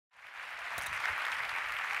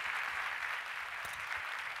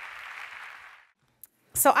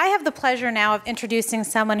So I have the pleasure now of introducing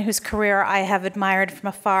someone whose career I have admired from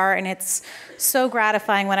afar, and it's so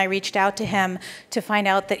gratifying when I reached out to him to find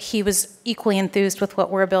out that he was equally enthused with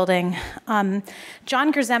what we're building.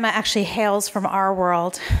 John Gerzema actually hails from our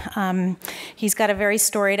world. He's got a very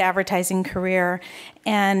storied advertising career,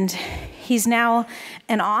 and he's now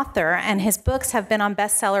an author, and his books have been on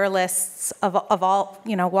bestseller lists of all,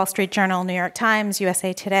 Wall Street Journal, New York Times,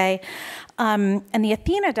 USA Today. And the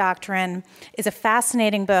Athena Doctrine is a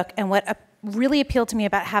fascinating book, and what really appealed to me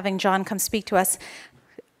about having John come speak to us,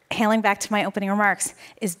 hailing back to my opening remarks,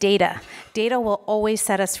 is data. Data will always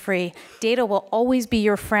set us free. Data will always be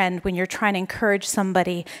your friend when you're trying to encourage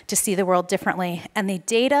somebody to see the world differently. And the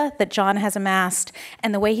data that John has amassed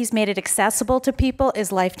and the way he's made it accessible to people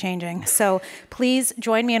is life-changing. So please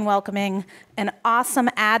join me in welcoming an awesome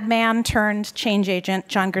ad man turned change agent,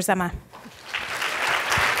 John Gerzema.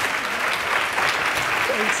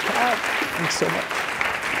 Thanks so much.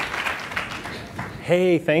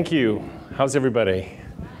 Hey, thank you. How's everybody?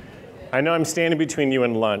 I know I'm standing between you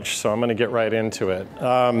and lunch, so I'm going to get right into it.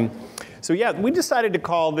 So yeah, we decided to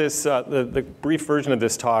call this, the brief version of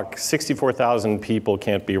this talk, 64,000 People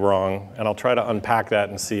Can't Be Wrong, and I'll try to unpack that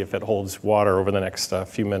and see if it holds water over the next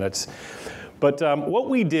few minutes. But what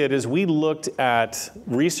we did is we looked at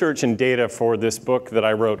research and data for this book that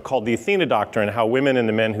I wrote called The Athena Doctrine, How Women and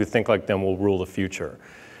the Men Who Think Like Them Will Rule the Future.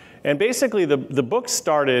 And basically, the book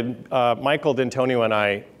started, Michael D'Antonio and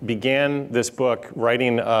I began this book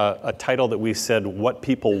writing a title that we said, What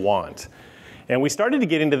People Want. And we started to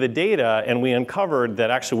get into the data, and we uncovered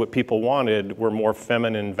that actually what people wanted were more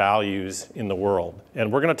feminine values in the world.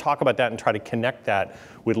 And we're going to talk about that and try to connect that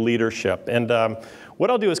with leadership. And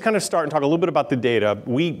what I'll do is kind of start and talk a little bit about the data.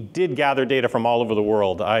 We did gather data from all over the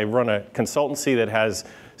world. I run a consultancy that has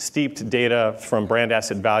steeped data from Brand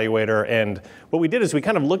Asset Valuator, and what we did is we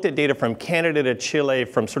kind of looked at data from Canada to Chile,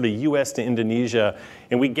 from sort of US to Indonesia,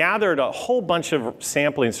 and we gathered a whole bunch of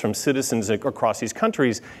samplings from citizens across these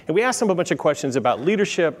countries, and we asked them a bunch of questions about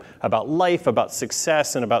leadership, about life, about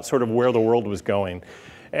success, and about sort of where the world was going.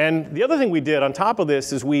 And the other thing we did on top of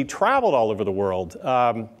this is we traveled all over the world.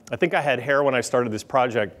 I think I had hair when I started this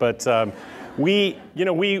project, but we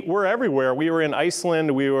were everywhere. We were in Iceland,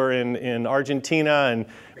 we were in Argentina, and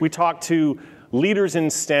we talked to leaders in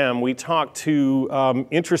STEM. We talked to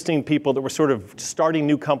interesting people that were sort of starting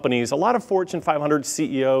new companies, a lot of Fortune 500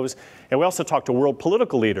 CEOs, and we also talked to world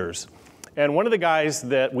political leaders. And one of the guys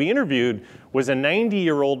that we interviewed was a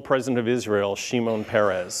 90-year-old president of Israel, Shimon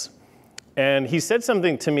Peres. And he said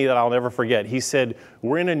something to me that I'll never forget. He said,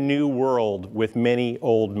 we're in a new world with many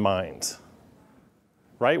old minds.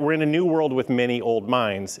 Right? We're in a new world with many old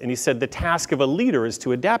minds. And he said, the task of a leader is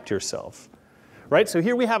to adapt yourself. Right? So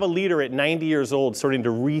here we have a leader at 90 years old starting to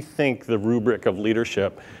rethink the rubric of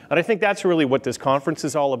leadership. And I think that's really what this conference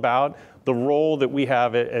is all about, the role that we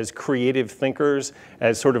have as creative thinkers,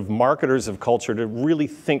 as sort of marketers of culture, to really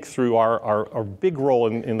think through our big role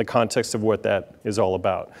in the context of what that is all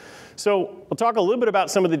about. So we'll talk a little bit about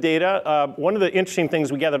some of the data. One of the interesting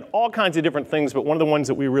things, we gathered all kinds of different things, but one of the ones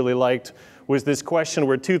that we really liked was this question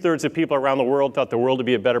where 2/3 of people around the world thought the world would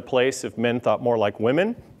be a better place if men thought more like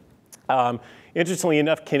women. Interestingly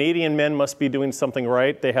enough, Canadian men must be doing something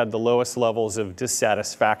right. They had the lowest levels of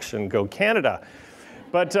dissatisfaction. Go Canada.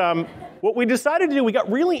 But what we decided to do, we got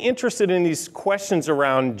really interested in these questions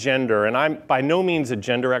around gender. And I'm by no means a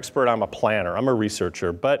gender expert. I'm a planner. I'm a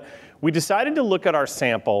researcher. But we decided to look at our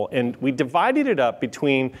sample, and we divided it up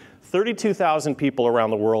between 32,000 people around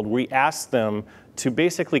the world. We asked them to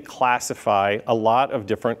basically classify a lot of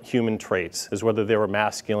different human traits, as whether they were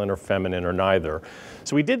masculine or feminine or neither.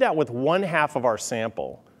 So we did that with 1/2 of our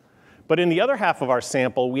sample. But in the other half of our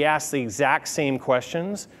sample, we asked the exact same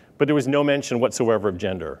questions, but there was no mention whatsoever of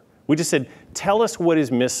gender. We just said, tell us what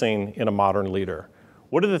is missing in a modern leader.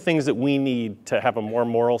 What are the things that we need to have a more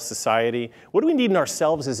moral society? What do we need in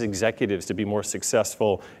ourselves as executives to be more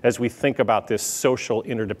successful as we think about this social,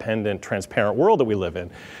 interdependent, transparent world that we live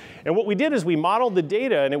in? And what we did is we modeled the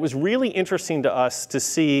data, and it was really interesting to us to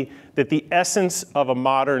see that the essence of a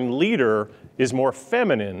modern leader is more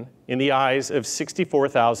feminine in the eyes of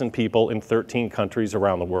 64,000 people in 13 countries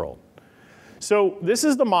around the world. So this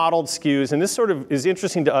is the modeled skews, and this sort of is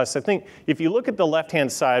interesting to us. I think if you look at the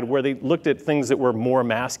left-hand side where they looked at things that were more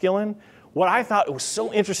masculine, what I thought was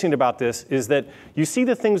so interesting about this is that you see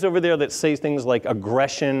the things over there that say things like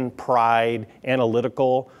aggression, pride,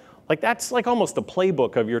 analytical. Like that's like almost the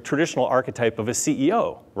playbook of your traditional archetype of a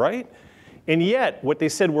CEO, right? And yet, what they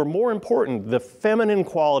said were more important, the feminine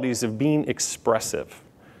qualities of being expressive.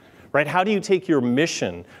 Right? How do you take your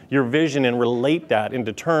mission, your vision, and relate that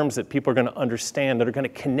into terms that people are going to understand, that are going to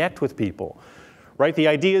connect with people? right? The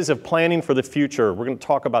ideas of planning for the future, we're going to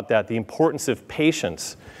talk about that, the importance of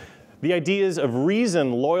patience, the ideas of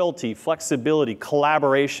reason, loyalty, flexibility,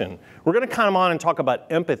 collaboration. We're going to come on and talk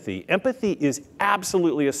about empathy. Empathy is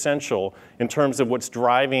absolutely essential in terms of what's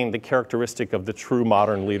driving the characteristic of the true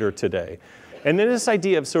modern leader today. And then this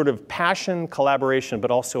idea of sort of passion, collaboration, but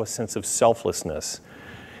also a sense of selflessness.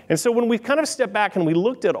 And so when we kind of stepped back and we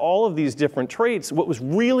looked at all of these different traits, what was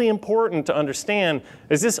really important to understand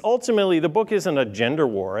is this ultimately, the book isn't a gender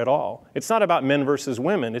war at all. It's not about men versus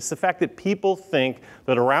women. It's the fact that people think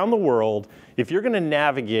that around the world, if you're going to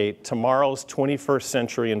navigate tomorrow's 21st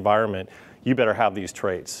century environment, you better have these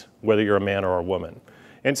traits, whether you're a man or a woman.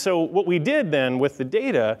 And so what we did then with the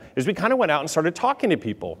data is we kind of went out and started talking to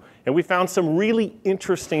people. And we found some really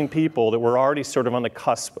interesting people that were already sort of on the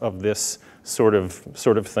cusp of this sort of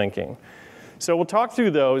thinking. So we'll talk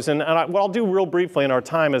through those. And what I'll do real briefly in our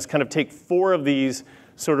time is kind of take 4 of these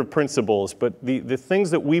sort of principles. But the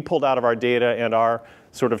things that we pulled out of our data and our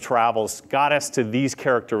sort of travels got us to these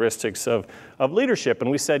characteristics of leadership.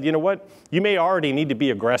 And we said, you know what? You may already need to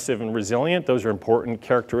be aggressive and resilient. Those are important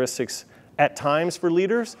characteristics at times for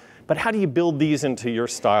leaders, but how do you build these into your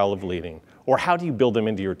style of leading? Or how do you build them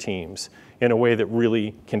into your teams in a way that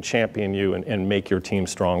really can champion you and make your team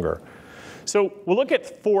stronger? So we'll look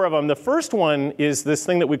at 4 of them. The first one is this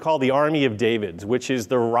thing that we call the Army of Davids, which is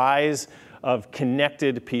the rise of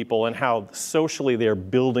connected people and how socially they're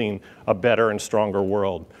building a better and stronger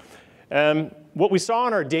world. What we saw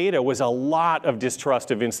in our data was a lot of distrust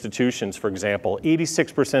of institutions, for example.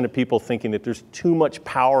 86% of people thinking that there's too much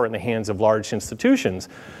power in the hands of large institutions.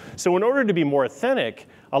 So in order to be more authentic,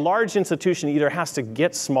 a large institution either has to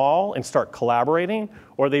get small and start collaborating,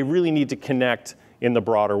 or they really need to connect in the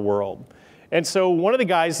broader world. And so one of the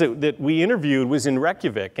guys that we interviewed was in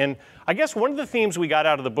Reykjavik. And I guess one of the themes we got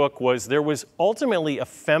out of the book was there was ultimately a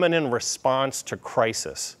feminine response to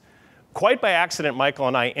crisis. Quite by accident, Michael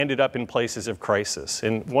and I ended up in places of crisis.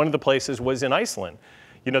 And one of the places was in Iceland.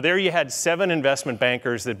 You know, there you had 7 investment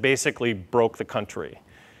bankers that basically broke the country.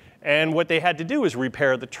 And what they had to do was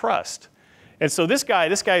repair the trust. And so this guy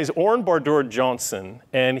is Orn Bardur Johnson,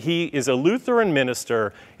 and he is a Lutheran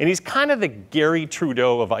minister, and he's kind of the Gary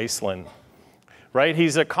Trudeau of Iceland, right?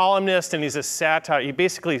 He's a columnist and he's a satire. He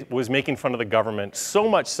basically was making fun of the government, so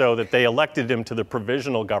much so that they elected him to the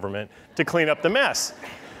provisional government to clean up the mess.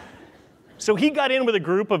 So he got in with a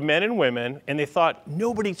group of men and women, and they thought,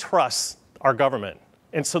 nobody trusts our government.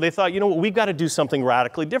 And so they thought, you know what, we've got to do something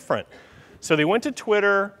radically different. So they went to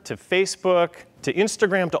Twitter, to Facebook, to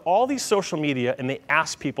Instagram, to all these social media, and they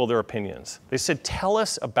asked people their opinions. They said, tell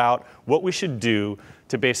us about what we should do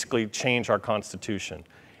to basically change our Constitution.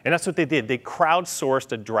 And that's what they did. They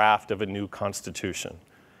crowdsourced a draft of a new Constitution.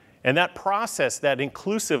 And that process, that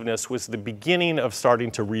inclusiveness, was the beginning of starting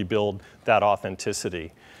to rebuild that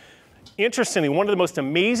authenticity. Interestingly, one of the most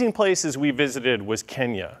amazing places we visited was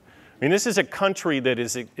Kenya. I mean, this is a country that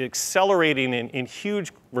is accelerating in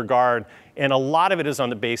huge regard, and a lot of it is on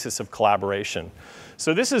the basis of collaboration.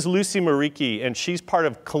 So this is Lucy Mariki, and she's part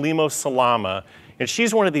of Kilimo Salama, and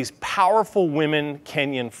she's one of these powerful women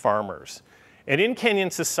Kenyan farmers. And in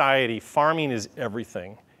Kenyan society, farming is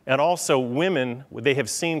everything. And also women, they have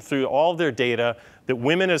seen through all of their data that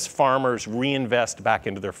women as farmers reinvest back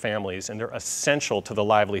into their families, and they're essential to the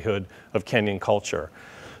livelihood of Kenyan culture.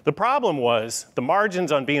 The problem was the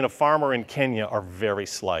margins on being a farmer in Kenya are very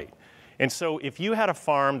slight. And so if you had a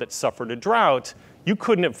farm that suffered a drought, you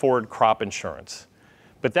couldn't afford crop insurance.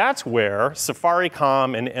 But that's where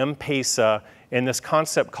Safaricom and M-Pesa and this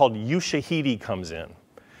concept called ushahidi comes in.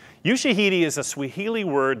 Ushahidi is a Swahili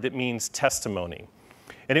word that means testimony.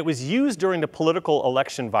 And it was used during the political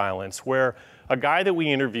election violence where a guy that we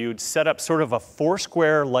interviewed set up sort of a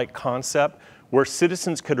Foursquare-like concept where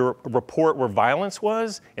citizens could report where violence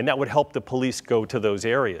was, and that would help the police go to those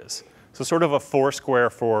areas. So sort of a Foursquare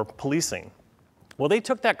for policing. Well, they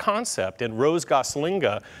took that concept, and Rose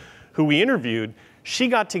Goslinga, who we interviewed, she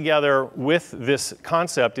got together with this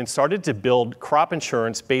concept and started to build crop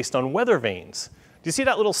insurance based on weather vanes. Do you see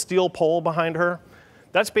that little steel pole behind her?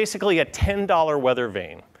 That's basically a $10 weather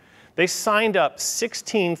vane. They signed up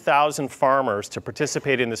 16,000 farmers to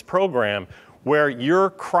participate in this program where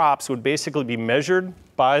your crops would basically be measured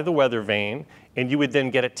by the weather vane, and you would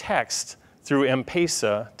then get a text through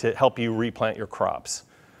M-Pesa to help you replant your crops.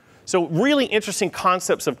 So really interesting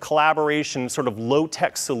concepts of collaboration, sort of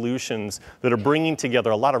low-tech solutions that are bringing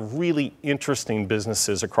together a lot of really interesting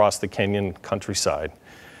businesses across the Kenyan countryside.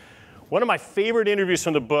 One of my favorite interviews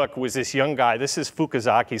from the book was this young guy. This is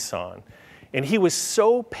Fukuzaki-san. And he was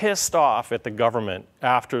so pissed off at the government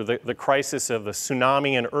after the crisis of the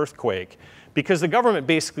tsunami and earthquake because the government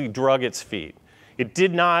basically drug its feet. It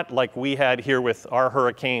did not, like we had here with our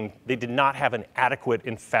hurricane, they did not have an adequate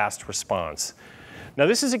and fast response. Now,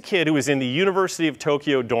 this is a kid who was in the University of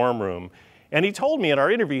Tokyo dorm room, and he told me in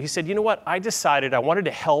our interview, he said, you know what, I decided I wanted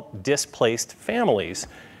to help displaced families.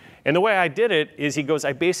 And the way I did it is, he goes,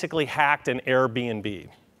 I basically hacked an Airbnb.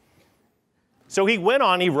 So he went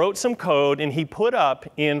on, he wrote some code, and he put up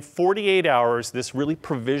in 48 hours this really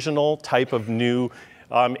provisional type of new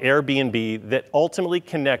Airbnb that ultimately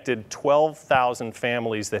connected 12,000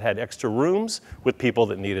 families that had extra rooms with people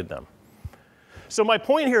that needed them. So my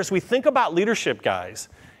point here is, we think about leadership, guys,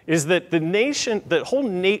 is that the whole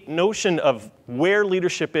notion of where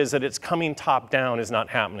leadership is, that it's coming top down, is not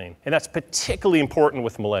happening. And that's particularly important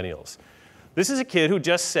with millennials. This is a kid who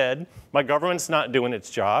just said, my government's not doing its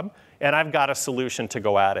job, and I've got a solution to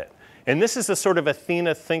go at it. And this is the sort of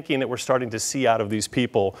Athena thinking that we're starting to see out of these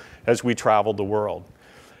people as we traveled the world.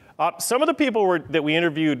 Some of the people that we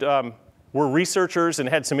interviewed were researchers and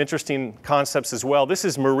had some interesting concepts as well. This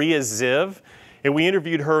is Maria Ziv, and we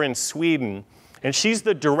interviewed her in Sweden. And she's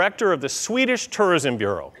the director of the Swedish Tourism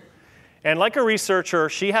Bureau. And like a researcher,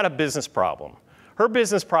 she had a business problem. Her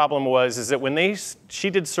business problem is that when she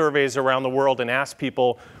did surveys around the world and asked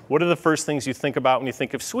people, what are the first things you think about when you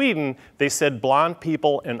think of Sweden? They said blonde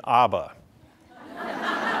people and ABBA.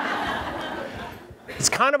 It's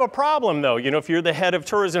kind of a problem, though. You know, if you're the head of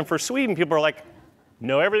tourism for Sweden, people are like,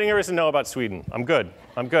 know everything there is to know about Sweden. I'm good.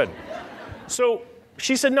 I'm good. So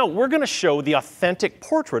she said, no, we're going to show the authentic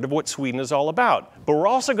portrait of what Sweden is all about. But we're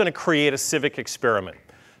also going to create a civic experiment.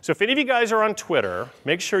 So if any of you guys are on Twitter,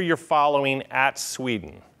 make sure you're following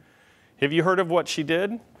 @Sweden. Have you heard of what she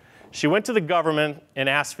did? She went to the government and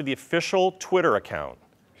asked for the official Twitter account.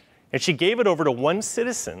 And she gave it over to one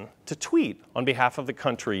citizen to tweet on behalf of the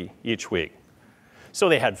country each week. So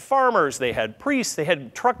they had farmers, they had priests, they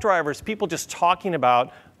had truck drivers, people just talking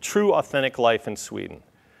about true, authentic life in Sweden.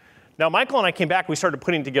 Now, Michael and I came back, we started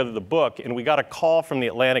putting together the book, and we got a call from the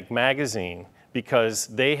Atlantic magazine because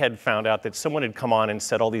they had found out that someone had come on and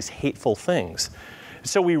said all these hateful things.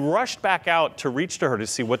 So we rushed back out to reach to her to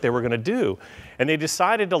see what they were going to do. And they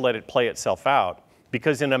decided to let it play itself out,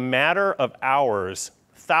 because in a matter of hours,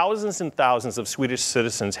 thousands and thousands of Swedish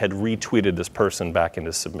citizens had retweeted this person back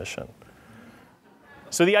into submission.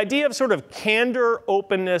 So the idea of sort of candor,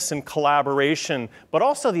 openness, and collaboration, but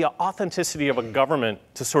also the authenticity of a government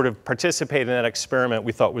to sort of participate in that experiment,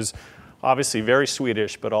 we thought was obviously very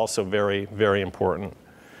Swedish, but also very, very important.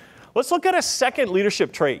 Let's look at a second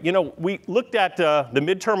leadership trait. You know, we looked at the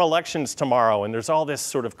midterm elections tomorrow, and there's all this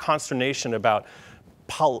sort of consternation about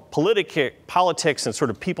politics and sort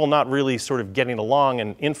of people not really sort of getting along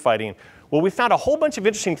and infighting. Well, we found a whole bunch of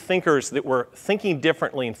interesting thinkers that were thinking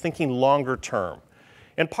differently and thinking longer term.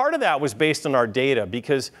 And part of that was based on our data,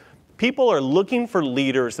 because people are looking for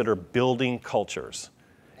leaders that are building cultures.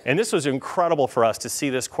 And this was incredible for us to see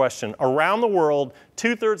this question. Around the world,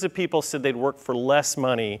 2/3 of people said they'd work for less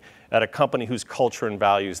money at a company whose culture and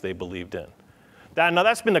values they believed in. Now,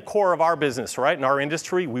 that's been the core of our business, right? In our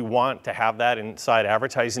industry, we want to have that inside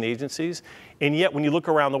advertising agencies. And yet, when you look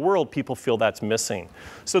around the world, people feel that's missing.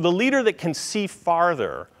 So the leader that can see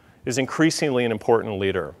farther is increasingly an important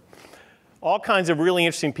leader. All kinds of really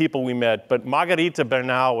interesting people we met, but Margarita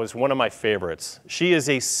Bernal was one of my favorites. She is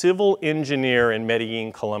a civil engineer in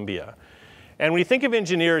Medellin, Colombia. And when you think of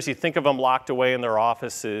engineers, you think of them locked away in their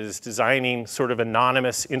offices, designing sort of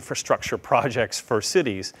anonymous infrastructure projects for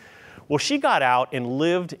cities. Well, she got out and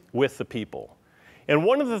lived with the people. And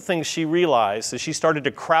one of the things she realized is she started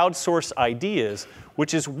to crowdsource ideas,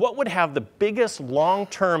 which is what would have the biggest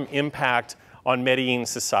long-term impact on Medellin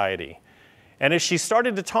society. And as she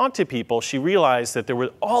started to talk to people, she realized that there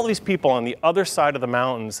were all these people on the other side of the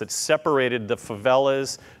mountains that separated the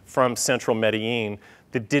favelas from central Medellin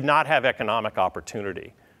that did not have economic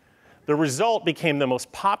opportunity. The result became the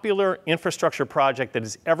most popular infrastructure project that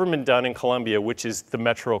has ever been done in Colombia, which is the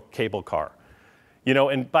metro cable car. You know,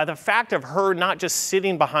 and by the fact of her not just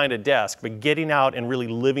sitting behind a desk, but getting out and really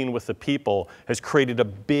living with the people, has created a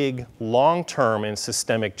big, long-term and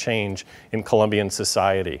systemic change in Colombian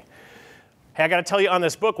society. Hey, I got to tell you, on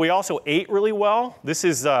this book, we also ate really well. This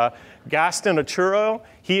is Gaston Ochuro.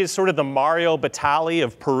 He is sort of the Mario Batali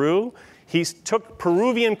of Peru. He took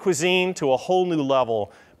Peruvian cuisine to a whole new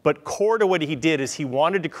level, but core to what he did is he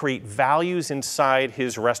wanted to create values inside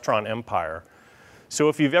his restaurant empire. So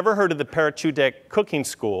if you've ever heard of the Parachutec cooking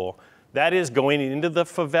school, that is going into the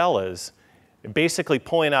favelas, basically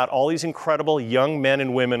pulling out all these incredible young men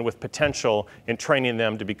and women with potential and training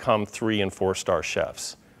them to become 3- and 4-star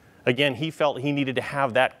chefs. Again, he felt he needed to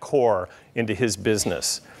have that core into his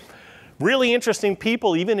business. Really interesting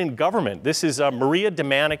people, even in government. This is Maria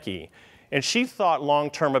Demanicki. And she thought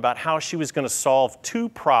long-term about how she was going to solve two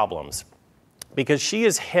problems, because she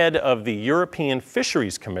is head of the European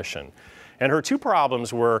Fisheries Commission. And her two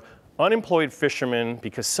problems were unemployed fishermen,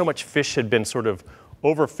 because so much fish had been sort of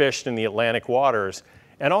overfished in the Atlantic waters,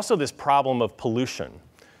 and also this problem of pollution.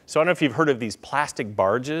 So I don't know if you've heard of these plastic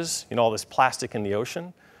barges, all this plastic in the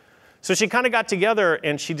ocean. So she kind of got together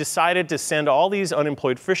and she decided to send all these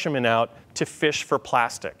unemployed fishermen out to fish for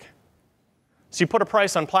plastic. So you put a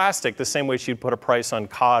price on plastic the same way she'd put a price on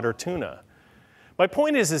cod or tuna. My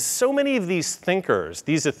point is so many of these thinkers,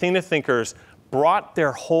 these Athena thinkers, brought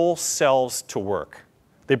their whole selves to work.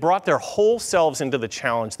 They brought their whole selves into the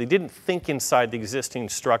challenge. They didn't think inside the existing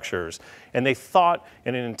structures, and they thought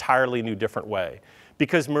in an entirely new, different way.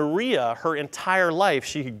 Because Maria, her entire life,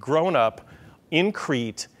 she had grown up in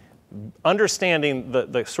Crete, understanding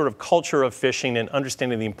the sort of culture of fishing and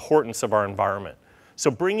understanding the importance of our environment. So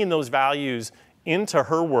bringing those values into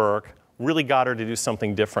her work really got her to do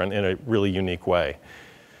something different in a really unique way.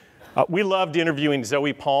 We loved interviewing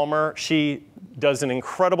Zoe Palmer. She does an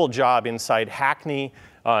incredible job inside Hackney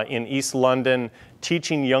in East London,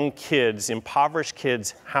 teaching young kids, impoverished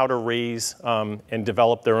kids, how to raise and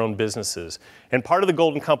develop their own businesses. And part of the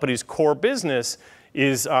Golden Company's core business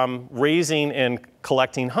is raising and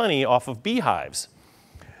collecting honey off of beehives.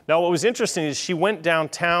 Now, what was interesting is she went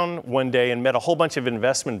downtown one day and met a whole bunch of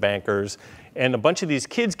investment bankers, and a bunch of these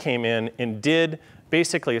kids came in and did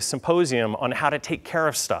basically a symposium on how to take care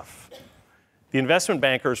of stuff. The investment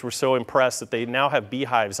bankers were so impressed that they now have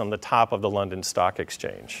beehives on the top of the London Stock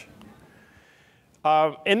Exchange.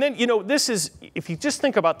 And then, this is, if you just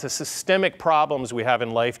think about the systemic problems we have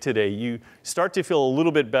in life today, you start to feel a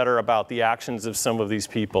little bit better about the actions of some of these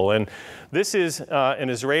people. And this is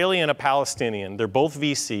an Israeli and a Palestinian. They're both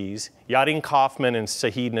VCs, Yadin Kaufman and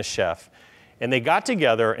Sahid Nashef. And they got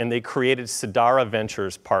together and they created Sidara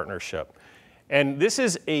Ventures Partnership. And this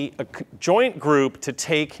is a joint group to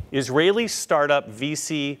take Israeli startup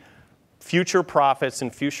VC future profits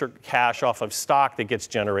and future cash off of stock that gets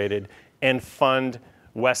generated and fund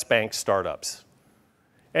West Bank startups.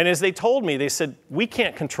 And as they told me, they said, we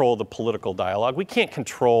can't control the political dialogue. We can't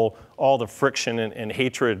control all the friction and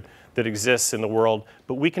hatred that exists in the world,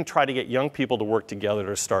 but we can try to get young people to work together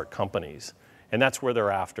to start companies. And that's where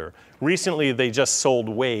they're after. Recently, they just sold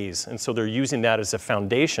Waze, and so they're using that as a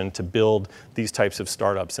foundation to build these types of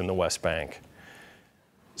startups in the West Bank.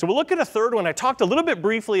 So we'll look at a third one. I talked a little bit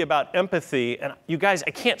briefly about empathy, and you guys,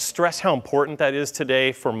 I can't stress how important that is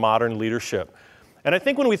today for modern leadership. And I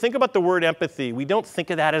think when we think about the word empathy, we don't think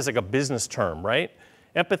of that as like a business term, right?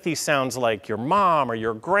 Empathy sounds like your mom or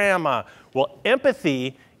your grandma. Well,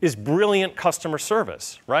 empathy is brilliant customer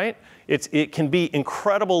service, right? It can be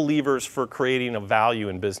incredible levers for creating a value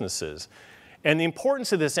in businesses. And the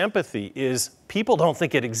importance of this empathy is people don't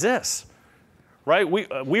think it exists. Right?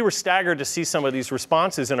 We were staggered to see some of these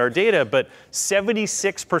responses in our data, but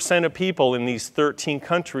 76% of people in these 13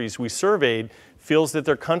 countries we surveyed feels that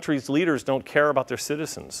their country's leaders don't care about their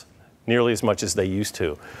citizens nearly as much as they used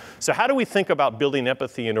to. So how do we think about building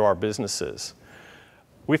empathy into our businesses?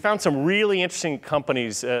 We found some really interesting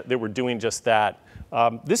companies that were doing just that.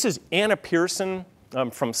 This is Anna Pearson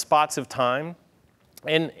from Spots of Time.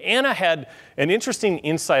 And Anna had an interesting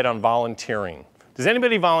insight on volunteering. Does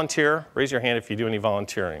anybody volunteer? Raise your hand if you do any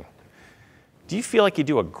volunteering. Do you feel like you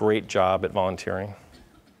do a great job at volunteering?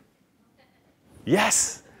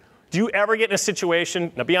 Yes. Do you ever get in a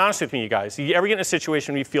situation, now be honest with me, you guys, do you ever get in a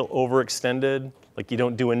situation where you feel overextended, like you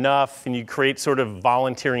don't do enough, and you create sort of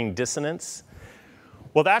volunteering dissonance?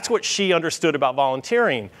 Well, that's what she understood about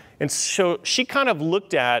volunteering. And so she kind of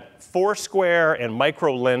looked at Foursquare and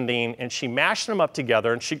micro-lending, and she mashed them up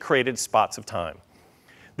together, and she created Spots of Time.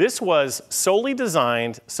 This was solely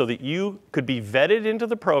designed so that you could be vetted into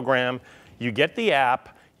the program, you get the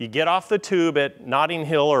app, you get off the tube at Notting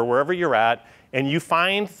Hill or wherever you're at, and you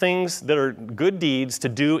find things that are good deeds to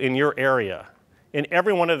do in your area. And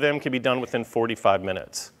every one of them can be done within 45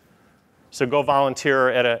 minutes. So go volunteer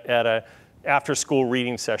at a after-school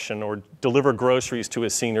reading session or deliver groceries to a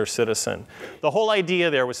senior citizen. The whole idea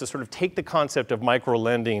there was to sort of take the concept of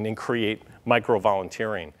micro-lending and create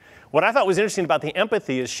micro-volunteering. What I thought was interesting about the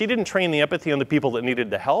empathy is she didn't train the empathy on the people that needed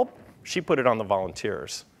the help. She put it on the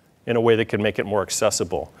volunteers in a way that could make it more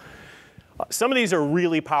accessible. Some of these are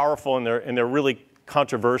really powerful and they're really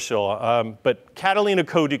controversial. But Catalina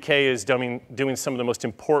Koduke is doing some of the most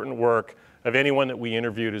important work of anyone that we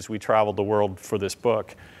interviewed as we traveled the world for this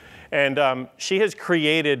book. And she has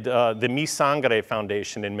created the Mi Sangre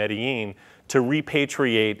Foundation in Medellin to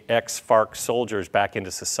repatriate ex-FARC soldiers back into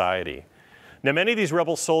society. Now, many of these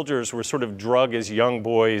rebel soldiers were sort of drug as young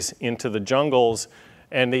boys into the jungles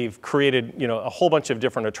and they've created, a whole bunch of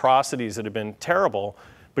different atrocities that have been terrible.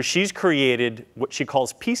 But she's created what she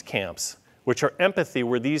calls peace camps, which are empathy,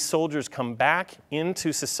 where these soldiers come back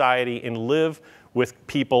into society and live with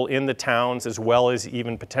people in the towns, as well as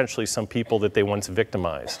even potentially some people that they once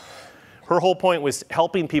victimized. Her whole point was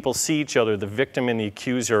helping people see each other, the victim and the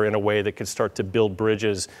accuser, in a way that could start to build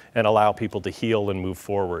bridges and allow people to heal and move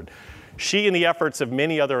forward. She and the efforts of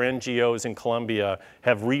many other NGOs in Colombia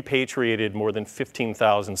have repatriated more than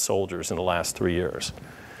 15,000 soldiers in the last 3 years.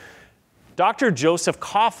 Dr. Joseph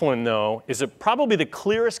Coughlin, though, is probably the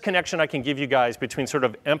clearest connection I can give you guys between sort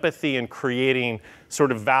of empathy and creating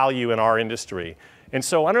sort of value in our industry. And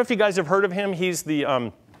so I don't know if you guys have heard of him. He's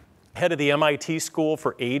the head of the MIT School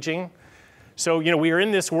for Aging. So, we are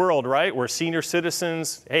in this world, right? We're senior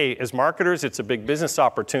citizens. Hey, as marketers, it's a big business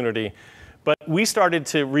opportunity. But we started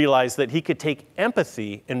to realize that he could take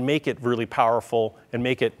empathy and make it really powerful and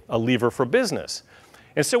make it a lever for business.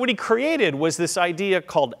 And so what he created was this idea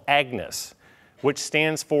called AGNES, which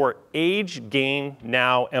stands for Age, Gain,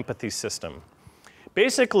 Now Empathy System.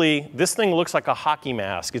 Basically, this thing looks like a hockey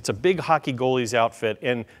mask. It's a big hockey goalie's outfit,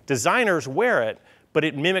 and designers wear it, but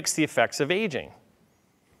it mimics the effects of aging.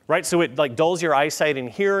 Right? So it dulls your eyesight and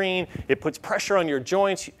hearing, it puts pressure on your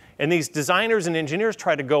joints, and these designers and engineers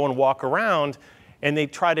try to go and walk around, and they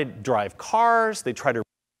try to drive cars, they try to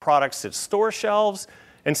products at store shelves,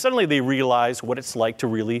 and suddenly they realize what it's like to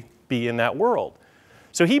really be in that world.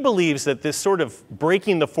 So he believes that this sort of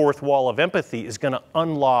breaking the fourth wall of empathy is going to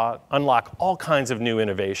unlock all kinds of new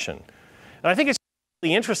innovation. And I think it's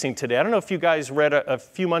really interesting today. I don't know if you guys read a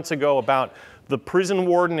few months ago about the prison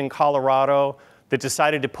warden in Colorado that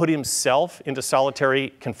decided to put himself into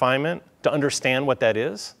solitary confinement to understand what that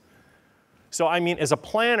is. So I mean, as a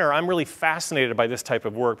planner, I'm really fascinated by this type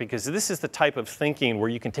of work because this is the type of thinking where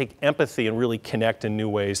you can take empathy and really connect in new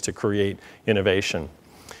ways to create innovation.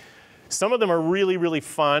 Some of them are really, really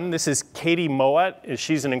fun. This is Katie Mowat.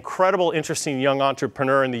 She's an incredible, interesting young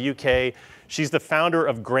entrepreneur in the UK. She's the founder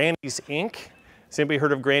of Granny's Inc. Has anybody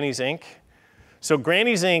heard of Granny's Inc.? So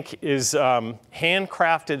Granny's Inc. is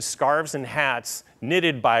handcrafted scarves and hats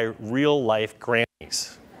knitted by real-life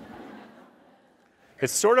grannies.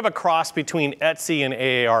 It's sort of a cross between Etsy and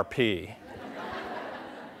AARP.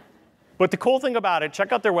 But the cool thing about it,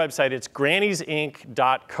 check out their website. It's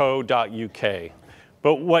grannysinc.co.uk.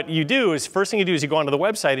 But what you do is, first thing you do is you go onto the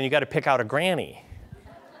website and you got to pick out a granny.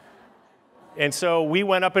 And so we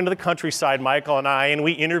went up into the countryside, Michael and I, and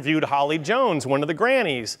we interviewed Holly Jones, one of the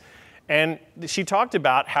grannies. And she talked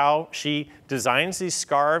about how she designs these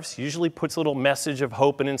scarves, usually puts a little message of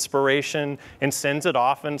hope and inspiration, and sends it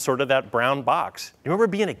off in sort of that brown box. You remember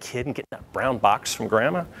being a kid and getting that brown box from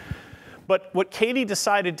Grandma? But what Katie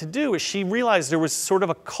decided to do is she realized there was sort of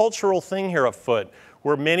a cultural thing here afoot,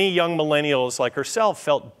 where many young millennials like herself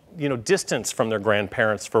felt, distance from their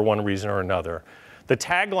grandparents for one reason or another. The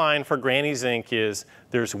tagline for Granny's Inc. is,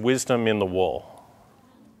 "There's wisdom in the wool."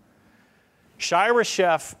 Shira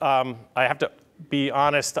Chef, I have to be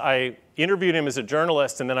honest, I interviewed him as a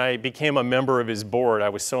journalist and then I became a member of his board. I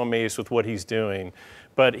was so amazed with what he's doing.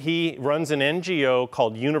 But he runs an NGO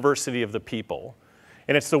called University of the People.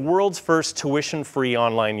 And it's the world's first tuition-free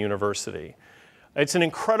online university. It's an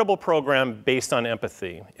incredible program based on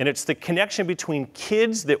empathy. And it's the connection between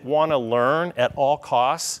kids that want to learn at all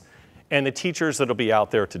costs and the teachers that'll be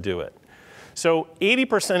out there to do it. So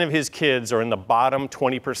 80% of his kids are in the bottom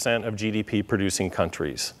 20% of GDP producing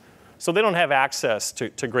countries. So they don't have access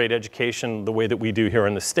to great education the way that we do here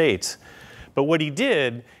in the States. But what he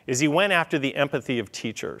did is he went after the empathy of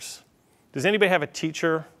teachers. Does anybody have a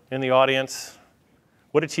teacher in the audience?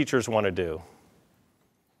 What do teachers want to do?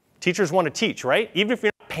 Teachers want to teach, right? Even if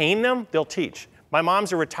you're not paying them, they'll teach. My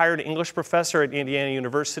mom's a retired English professor at Indiana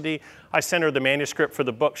University. I sent her the manuscript for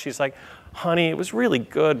the book. She's like, "Honey, it was really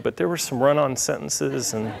good, but there were some run-on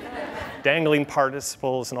sentences and dangling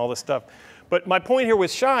participles and all this stuff." But my point here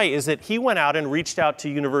with Shai is that he went out and reached out to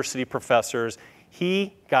university professors.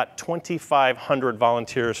 He got 2,500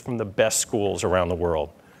 volunteers from the best schools around the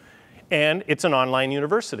world. And it's an online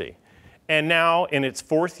university. And now, in its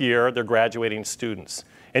fourth year, they're graduating students.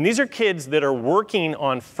 And these are kids that are working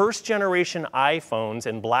on first-generation iPhones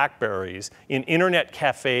and BlackBerries in internet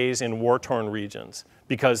cafes in war-torn regions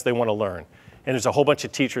because they want to learn. And there's a whole bunch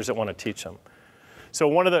of teachers that want to teach them. So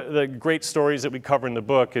one of the great stories that we cover in the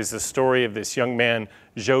book is the story of this young man,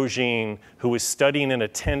 Zhou Jin, who was studying in a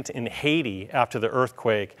tent in Haiti after the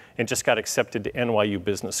earthquake and just got accepted to NYU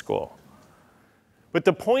Business School. But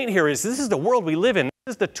the point here is this is the world we live in.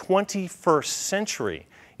 This is the 21st century.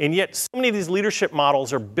 And yet so many of these leadership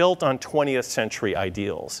models are built on 20th century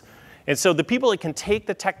ideals. And so the people that can take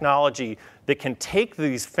the technology, that can take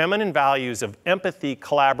these feminine values of empathy,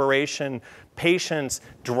 collaboration, patience,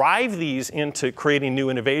 drive these into creating new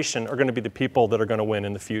innovation are going to be the people that are going to win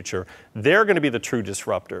in the future. They're going to be the true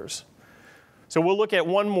disruptors. So we'll look at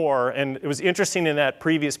one more, and it was interesting in that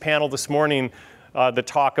previous panel this morning, the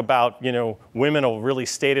talk about, women will really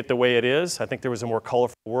state it the way it is. I think there was a more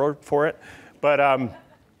colorful word for it. But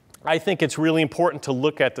I think it's really important to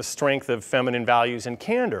look at the strength of feminine values and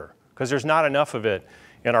candor, because there's not enough of it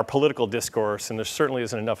in our political discourse, and there certainly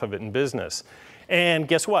isn't enough of it in business. And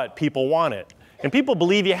guess what? People want it. And people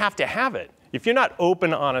believe you have to have it. If you're not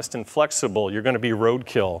open, honest, and flexible, you're going to be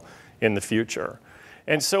roadkill in the future.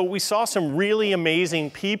 And so we saw some really amazing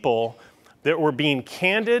people that were being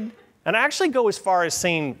candid, and I actually go as far as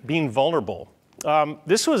saying being vulnerable.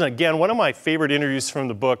 This was, again, one of my favorite interviews from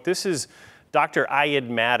the book. This is Dr. Ayed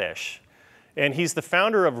Madish, and he's the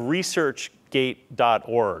founder of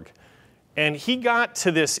ResearchGate.org. And he got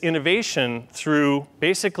to this innovation through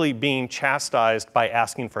basically being chastised by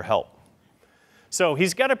asking for help. So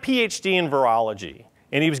he's got a PhD in virology,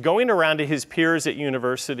 and he was going around to his peers at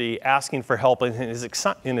university asking for help in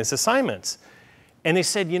his assignments. And they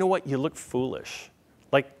said, you know what, you look foolish.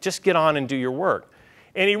 Like, just get on and do your work.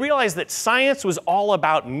 And he realized that science was all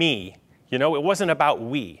about me. It wasn't about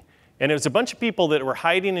we. And it was a bunch of people that were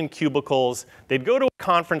hiding in cubicles. They'd go to a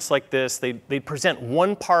conference like this. They'd present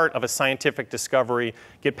one part of a scientific discovery,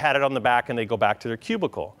 get patted on the back, and they'd go back to their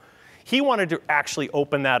cubicle. He wanted to actually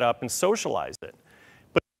open that up and socialize it.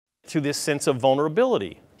 But through this sense of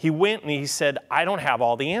vulnerability, he went and he said, I don't have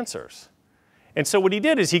all the answers. And so what he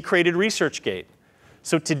did is he created ResearchGate.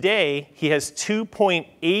 So today, he has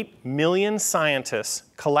 2.8 million scientists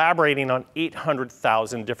collaborating on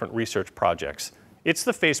 800,000 different research projects. It's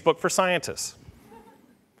the Facebook for scientists.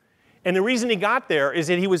 And the reason he got there is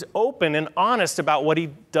that he was open and honest about what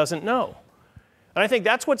he doesn't know. And I think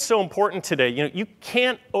that's what's so important today. You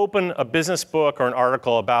can't open a business book or an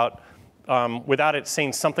article about, without it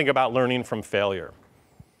saying something about learning from failure.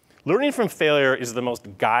 Learning from failure is the most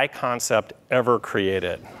guy concept ever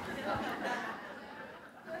created.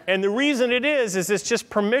 And the reason it is it's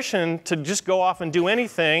just permission to just go off and do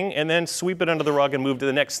anything and then sweep it under the rug and move to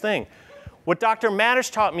the next thing. What Dr. Madish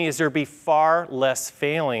taught me is there'd be far less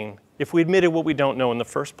failing if we admitted what we don't know in the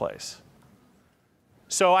first place.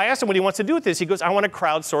 So I asked him what he wants to do with this. He goes, I want to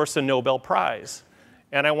crowdsource a Nobel Prize.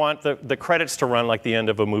 And I want the credits to run like the end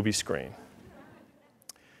of a movie screen.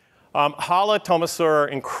 Hala Tomasur,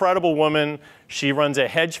 incredible woman. She runs a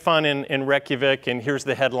hedge fund in Reykjavik, and here's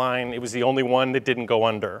the headline. It was the only one that didn't go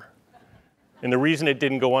under. And the reason it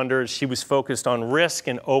didn't go under is she was focused on risk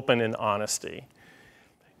and open and honesty.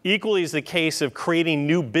 Equally is the case of creating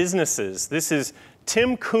new businesses. This is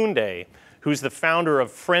Tim Kunde, who's the founder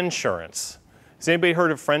of Friendsurance. Has anybody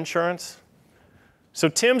heard of Friendsurance? So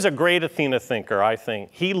Tim's a great Athena thinker, I think.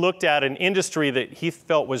 He looked at an industry that he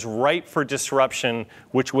felt was ripe for disruption,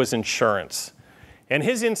 which was insurance. And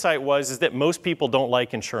his insight was that most people don't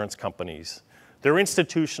like insurance companies. They're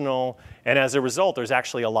institutional, and as a result, there's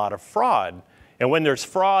actually a lot of fraud. And when there's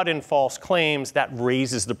fraud and false claims, that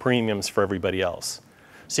raises the premiums for everybody else.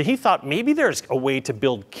 So he thought maybe there's a way to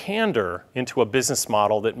build candor into a business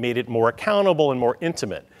model that made it more accountable and more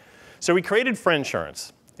intimate. So we created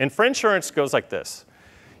Friendsurance. And Friendsurance goes like this.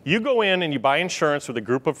 You go in and you buy insurance with a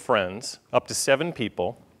group of friends, up to 7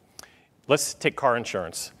 people. Let's take car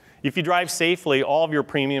insurance. If you drive safely, all of your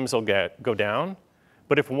premiums will go down.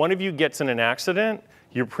 But if one of you gets in an accident,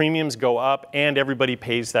 your premiums go up and everybody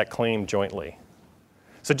pays that claim jointly.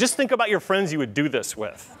 So just think about your friends you would do this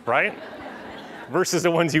with, right? Versus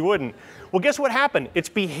the ones you wouldn't. Well, guess what happened? It's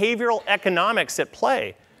behavioral economics at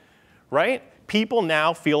play, right? People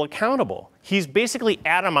now feel accountable. He's basically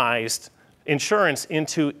atomized insurance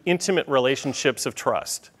into intimate relationships of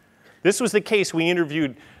trust. This was the case. We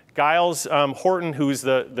interviewed Giles Horton, who's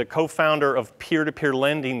the co-founder of peer-to-peer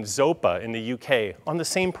lending Zopa in the UK, on the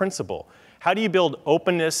same principle. How do you build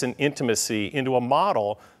openness and intimacy into a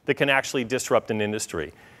model that can actually disrupt an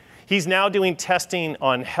industry? He's now doing testing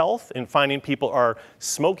on health and finding people are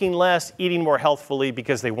smoking less, eating more healthfully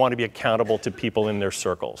because they want to be accountable to people in their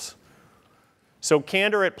circles. So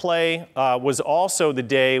Candor at Play was also the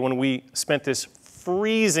day when we spent this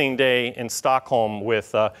freezing day in Stockholm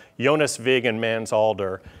with Jonas Vig and Mans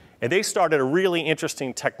Alder. And they started a really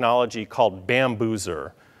interesting technology called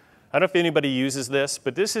Bamboozer. I don't know if anybody uses this,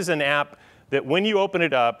 but this is an app that when you open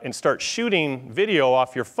it up and start shooting video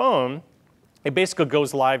off your phone, it basically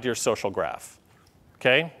goes live to your social graph.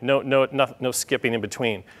 Okay? No skipping in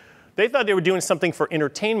between. They thought they were doing something for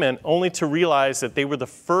entertainment, only to realize that they were the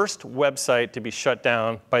first website to be shut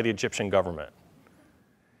down by the Egyptian government.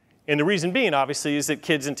 And the reason being, obviously, is that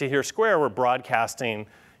kids in Tahrir Square were broadcasting,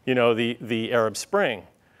 the Arab Spring.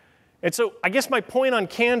 And so I guess my point on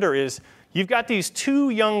candor is you've got these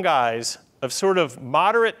two young guys of sort of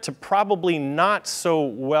moderate to probably not so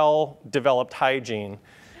well-developed hygiene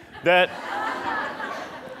that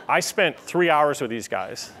I spent 3 hours with these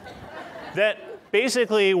guys that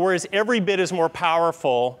basically were every bit as more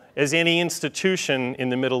powerful as any institution in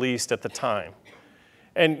the Middle East at the time.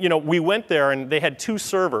 And we went there and they had two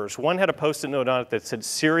servers. One had a Post-it note on it that said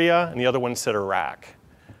Syria and the other one said Iraq.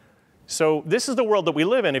 So this is the world that we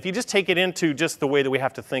live in. If you just take it into just the way that we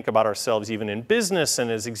have to think about ourselves, even in business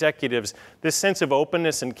and as executives, this sense of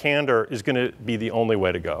openness and candor is going to be the only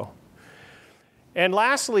way to go. And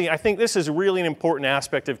lastly, I think this is really an important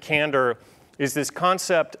aspect of candor, is this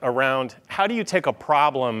concept around how do you take a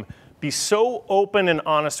problem, be so open and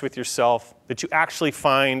honest with yourself that you actually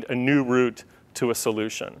find a new route to a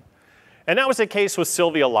solution. And that was the case with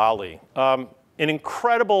Sylvia Lally, an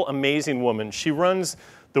incredible, amazing woman. She runs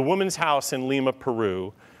the Women's House in Lima,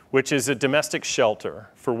 Peru, which is a domestic shelter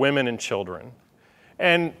for women and children.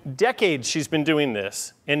 And decades she's been doing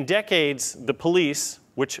this. In decades, the police,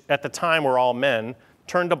 which at the time were all men,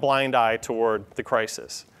 turned a blind eye toward the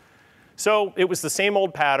crisis. So it was the same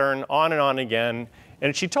old pattern, on and on again.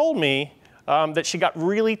 And she told me that she got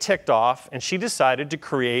really ticked off and she decided to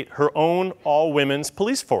create her own all-women's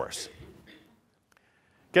police force.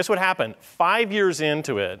 Guess what happened? 5 years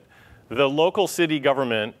into it, the local city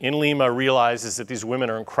government in Lima realizes that these women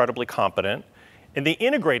are incredibly competent, and they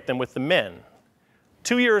integrate them with the men.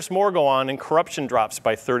 2 years more go on, and corruption drops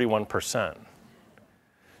by 31%.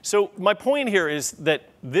 So my point here is that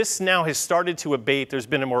this now has started to abate. There's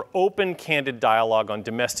been a more open, candid dialogue on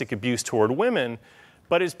domestic abuse toward women,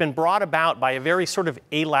 but it's been brought about by a very sort of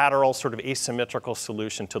alateral, sort of asymmetrical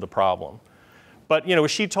solution to the problem. But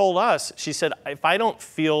as she told us, she said, if I don't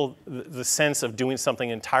feel the sense of doing something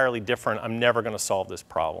entirely different, I'm never going to solve this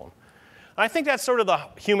problem. I think that's sort of the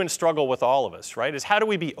human struggle with all of us, right? Is how do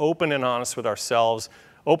we be open and honest with ourselves,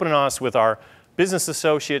 open and honest with our business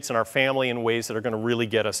associates and our family in ways that are going to really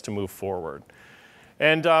get us to move forward.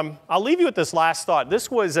 And I'll leave you with this last thought.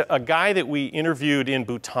 This was a guy that we interviewed in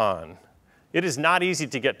Bhutan. It is not easy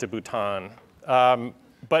to get to Bhutan,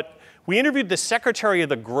 but we interviewed the secretary of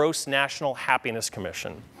the Gross National Happiness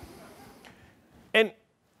Commission. And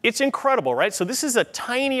it's incredible, right? So this is a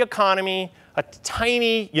tiny economy, a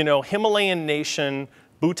tiny, Himalayan nation,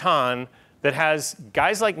 Bhutan, that has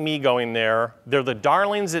guys like me going there. They're the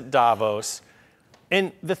darlings at Davos.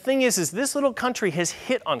 And the thing is this little country has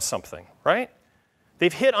hit on something, right?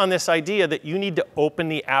 They've hit on this idea that you need to open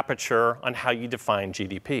the aperture on how you define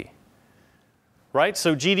GDP, right?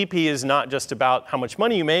 So GDP is not just about how much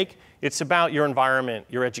money you make. It's about your environment,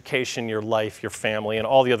 your education, your life, your family, and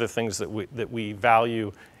all the other things that we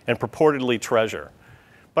value and purportedly treasure.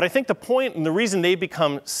 But I think the point and the reason they've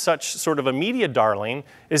become such sort of a media darling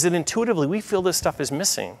is that intuitively we feel this stuff is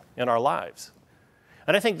missing in our lives.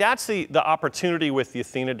 And I think that's the opportunity with the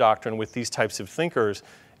Athena Doctrine, with these types of thinkers,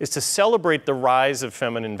 is to celebrate the rise of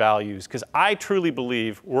feminine values, because I truly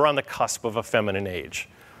believe we're on the cusp of a feminine age.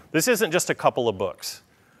 This isn't just a couple of books.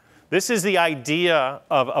 This is the idea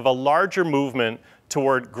of a larger movement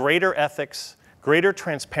toward greater ethics, greater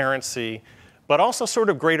transparency, but also sort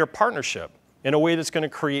of greater partnership in a way that's going to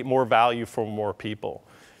create more value for more people.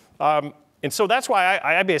 And so that's why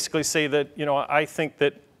I basically say that, I think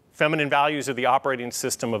that feminine values are the operating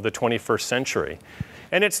system of the 21st century.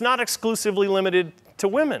 And it's not exclusively limited to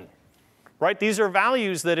women, right? These are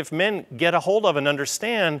values that if men get a hold of and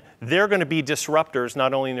understand, they're going to be disruptors,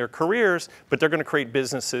 not only in their careers, but they're going to create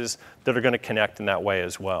businesses that are going to connect in that way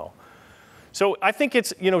as well. So I think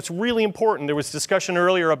it's really important. There was discussion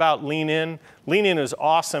earlier about Lean In. Lean In is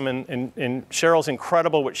awesome, and Cheryl's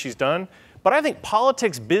incredible what she's done. But I think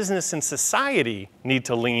politics, business, and society need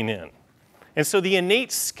to lean in. And so the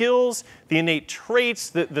innate skills, the innate traits,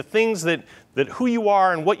 the things that who you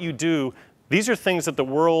are and what you do, these are things that the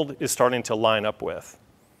world is starting to line up with.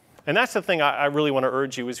 And that's the thing I really want to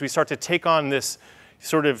urge you, as we start to take on this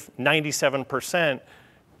sort of 97%,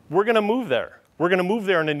 we're going to move there. We're going to move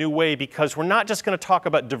there in a new way, because we're not just going to talk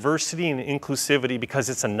about diversity and inclusivity because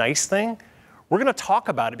it's a nice thing. We're going to talk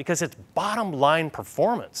about it because it's bottom line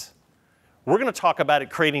performance. We're going to talk about it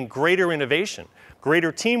creating greater innovation,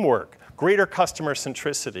 greater teamwork, greater customer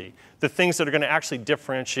centricity, the things that are going to actually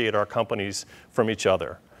differentiate our companies from each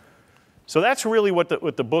other. So that's really what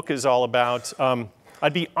the book is all about.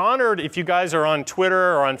 I'd be honored if you guys are on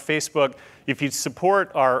Twitter or on Facebook, if you'd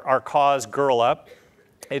support our cause, Girl Up.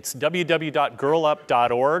 It's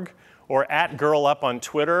www.girlup.org or @GirlUp on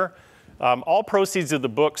Twitter. All proceeds of the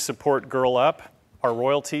book support Girl Up. our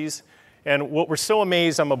royalties. And what we're so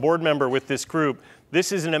amazed, I'm a board member with this group,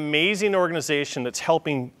 this is an amazing organization that's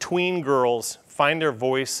helping tween girls find their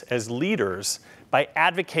voice as leaders by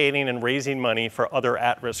advocating and raising money for other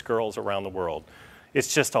at-risk girls around the world.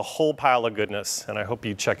 It's just a whole pile of goodness, and I hope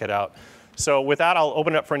you check it out. So with that, I'll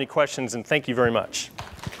open it up for any questions, and thank you very much.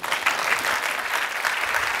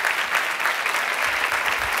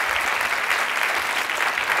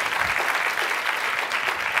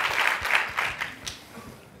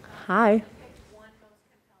 Hi.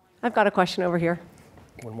 I've got a question over here.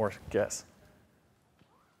 One more guess.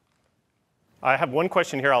 I have one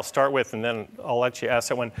question here I'll start with, and then I'll let you ask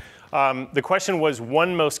that one. The question was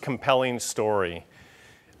one most compelling story.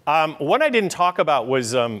 What I didn't talk about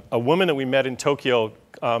was a woman that we met in Tokyo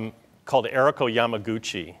called Eriko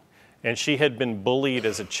Yamaguchi. And she had been bullied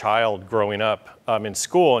as a child growing up in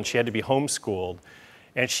school, and she had to be homeschooled.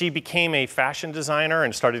 And she became a fashion designer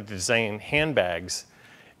and started to design handbags.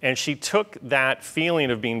 And she took that feeling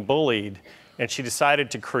of being bullied and she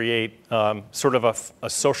decided to create sort of a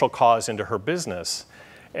social cause into her business.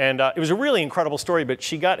 And it was a really incredible story, but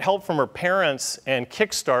she got help from her parents and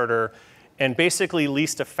Kickstarter and basically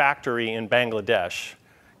leased a factory in Bangladesh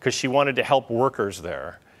because she wanted to help workers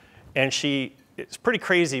there. And it's pretty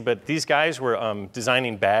crazy, but these guys were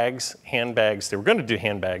designing bags, handbags. They were going to do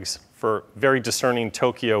handbags for very discerning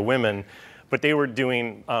Tokyo women, but they were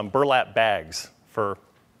doing burlap bags for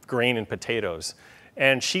grain and potatoes.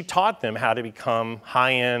 And she taught them how to become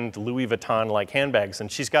high-end Louis Vuitton-like handbags. And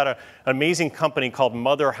she's got an amazing company called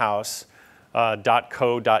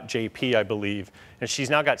motherhouse.co.jp, I believe. And she's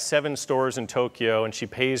now got 7 stores in Tokyo, and she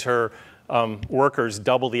pays her workers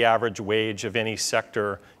double the average wage of any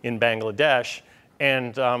sector in Bangladesh.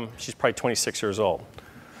 And she's probably 26 years old.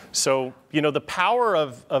 So, you know, the power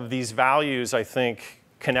of these values, I think,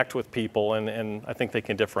 connect with people, and I think they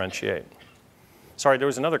can differentiate. Sorry, there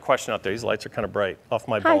was another question out there. These lights are kind of bright off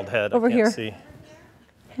my bald head. Over I can't here. see.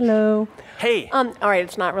 Hello. Hey. All right,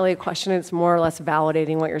 it's not really a question. It's more or less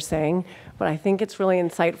validating what you're saying. But I think it's really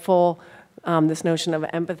insightful, this notion of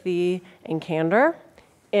empathy and candor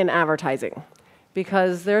in advertising.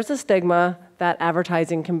 Because there's a stigma that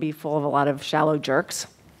advertising can be full of a lot of shallow jerks.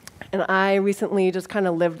 And I recently just kind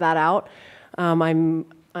of lived that out. I'm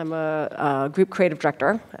a group creative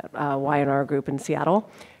director at Y&R Group in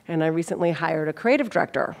Seattle. And I recently hired a creative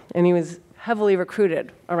director, and he was heavily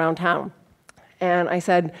recruited around town. And I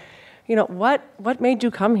said, you know, what made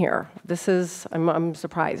you come here? I'm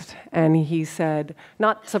surprised. And he said,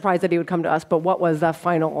 not surprised that he would come to us, but what was the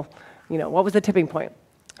final, what was the tipping point?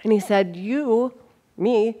 And he said, you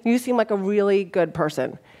seem like a really good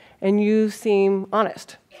person, and you seem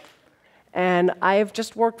honest. And I've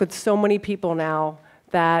just worked with so many people now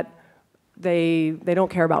that they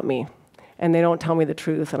don't care about me. And they don't tell me the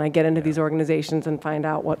truth, and I get into these organizations and find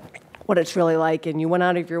out what it's really like, and you went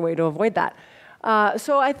out of your way to avoid that.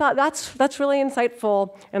 So I thought that's really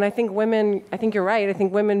insightful, and I think you're right, I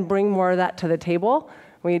think women bring more of that to the table.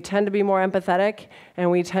 We tend to be more empathetic, and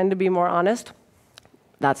we tend to be more honest.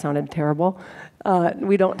 That sounded terrible.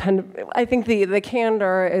 We don't tend to, I think the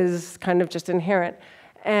candor is kind of just inherent.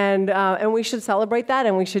 And we should celebrate that,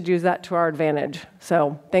 and we should use that to our advantage.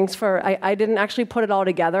 So thanks I didn't actually put it all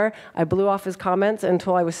together. I blew off his comments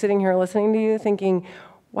until I was sitting here listening to you thinking,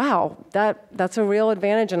 wow, that's a real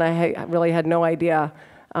advantage, and I really had no idea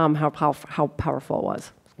how powerful it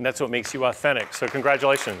was. And that's what makes you authentic, so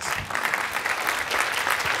congratulations.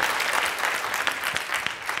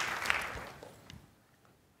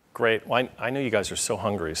 Great. Well, I know you guys are so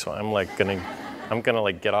hungry, so I'm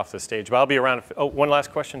gonna get off the stage, but I'll be around. One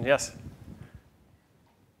last question. Yes.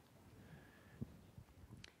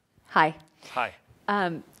 Hi. Hi.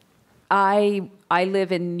 I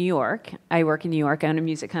live in New York. I work in New York. I own a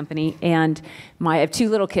music company, and I have 2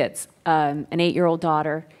 little kids, an 8-year-old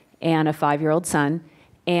daughter and a 5-year-old son.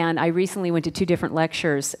 And I recently went to 2 different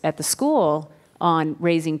lectures at the school on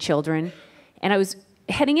raising children, and I was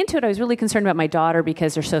heading into it. I was really concerned about my daughter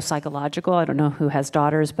because they're so psychological. I don't know who has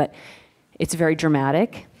daughters, but it's very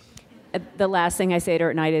dramatic. The last thing I say to her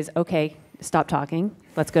at night is, okay, stop talking,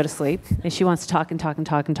 let's go to sleep. And she wants to talk and talk and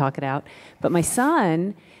talk and talk it out. But my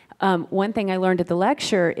son, one thing I learned at the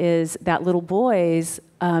lecture is that little boys,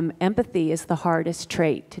 empathy is the hardest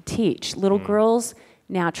trait to teach. Little girls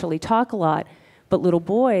naturally talk a lot, but little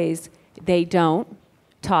boys, they don't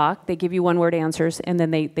talk. They give you one-word answers, and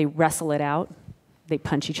then they wrestle it out. They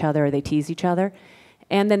punch each other, or they tease each other.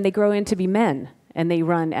 And then they grow into be men. And they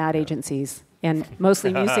run ad agencies and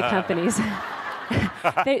mostly music companies.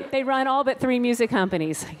 they run all but 3 music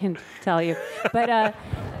companies, I can tell you. But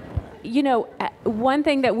one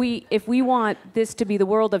thing that if we want this to be the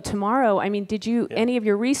world of tomorrow, I mean, did you, any of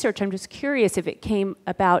your research, I'm just curious if it came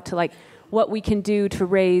about to like what we can do to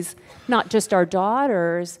raise not just our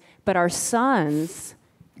daughters, but our sons.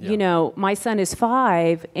 Yeah. My son is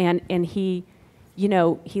 5 and he,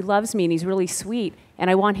 he loves me and he's really sweet. And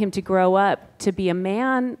I want him to grow up to be a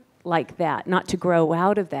man like that, not to grow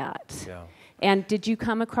out of that. Yeah. And did you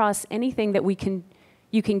come across anything that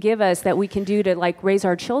you can give us that we can do to like raise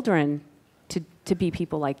our children to be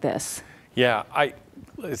people like this? Yeah,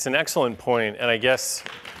 it's an excellent point, and I guess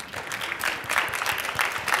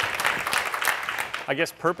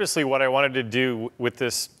purposely what I wanted to do with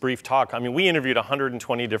this brief talk, I mean, we interviewed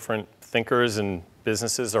 120 different thinkers and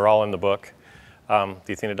businesses. They're all in the book, the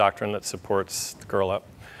Athena Doctrine that supports the Girl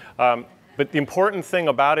Up. But the important thing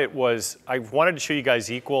about it was I wanted to show you guys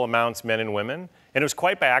equal amounts, men and women. And it was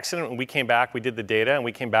quite by accident when we came back, we did the data, and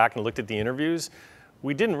we came back and looked at the interviews.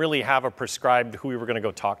 We didn't really have a prescribed who we were going to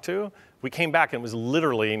go talk to. We came back and it was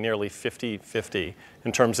literally nearly 50-50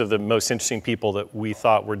 in terms of the most interesting people that we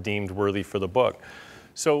thought were deemed worthy for the book.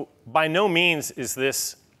 So by no means is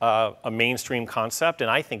this a mainstream concept, and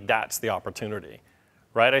I think that's the opportunity,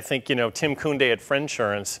 right? I think, Tim Kunde at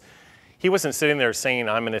Friendsurance, he wasn't sitting there saying,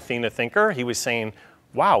 I'm an Athena thinker. He was saying,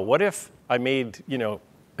 wow, what if I made,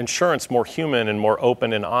 insurance more human and more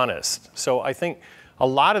open and honest? So I think a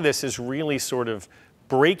lot of this is really sort of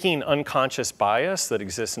breaking unconscious bias that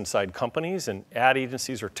exists inside companies, and ad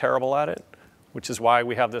agencies are terrible at it, which is why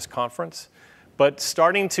we have this conference. But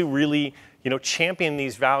starting to really, champion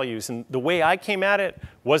these values. And the way I came at it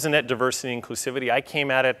wasn't at diversity and inclusivity. I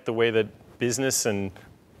came at it the way that business and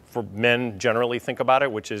for men generally think about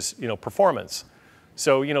it, which is, performance.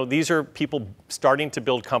 So, these are people starting to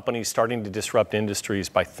build companies, starting to disrupt industries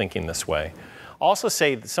by thinking this way. I'll also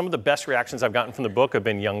say that some of the best reactions I've gotten from the book have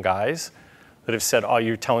been young guys that have said, oh,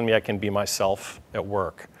 you're telling me I can be myself at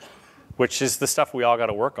work, which is the stuff we all got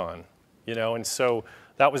to work on, And so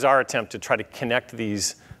that was our attempt to try to connect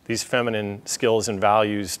these feminine skills and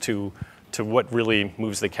values to what really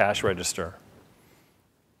moves the cash register.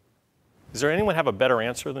 Does there anyone have a better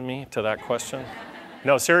answer than me to that question?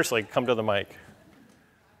 No, seriously, come to the mic.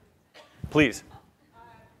 Please.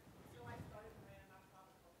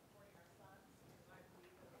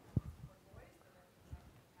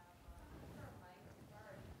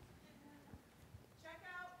 Check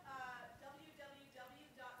out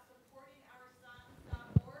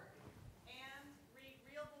www.supportingoursons.org and read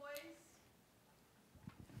Real Boys.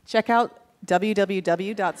 Check out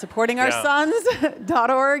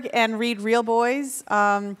www.supportingoursons.org and read Real Boys.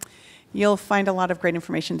 You'll find a lot of great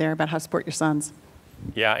information there about how to support your sons.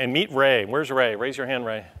 Yeah, and meet Ray. Where's Ray? Raise your hand,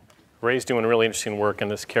 Ray. Ray's doing really interesting work in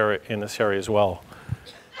this area as well.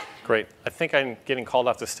 Great. I think I'm getting called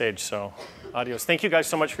off the stage, so adios. Thank you guys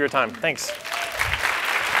so much for your time. Thanks.